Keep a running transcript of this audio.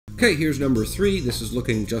Okay, here's number 3. This is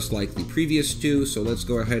looking just like the previous two, so let's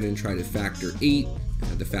go ahead and try to factor 8.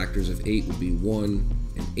 The factors of 8 would be 1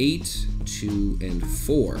 and 8, 2 and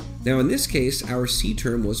 4. Now in this case, our C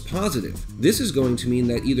term was positive. This is going to mean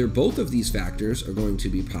that either both of these factors are going to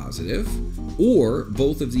be positive, or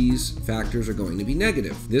both of these factors are going to be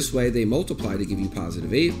negative. This way they multiply to give you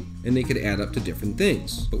positive 8, and they could add up to different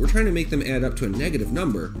things. But we're trying to make them add up to a negative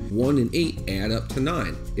number. 1 and 8 add up to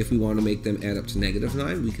 9. If we want to make them add up to negative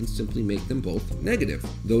 9, we can simply make them both negative.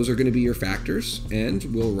 Those are going to be your factors, and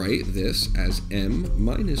we'll write this as m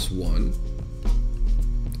minus 1,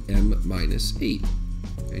 m minus 8.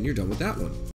 And you're done with that one.